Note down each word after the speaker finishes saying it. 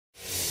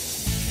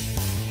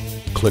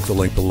Click the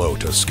link below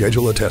to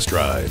schedule a test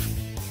drive.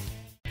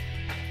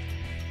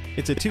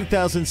 It's a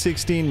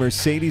 2016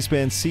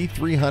 Mercedes-Benz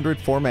C300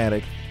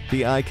 4MATIC.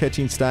 The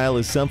eye-catching style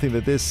is something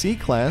that this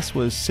C-Class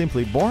was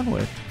simply born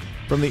with.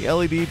 From the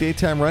LED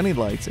daytime running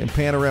lights and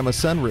panorama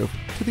sunroof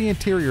to the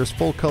interior's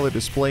full-color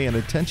display and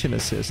attention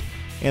assist,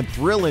 and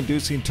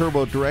thrill-inducing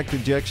turbo direct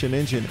injection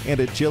engine and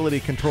agility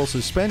control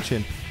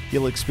suspension,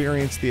 you'll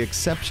experience the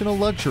exceptional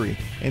luxury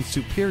and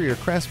superior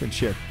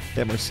craftsmanship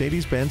that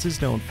Mercedes-Benz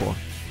is known for.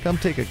 Come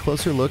take a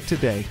closer look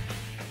today.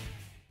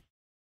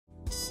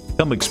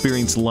 Come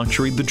experience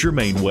luxury the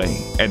Germain way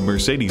at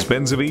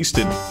Mercedes-Benz of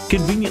Easton,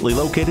 conveniently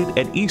located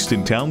at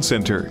Easton Town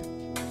Center.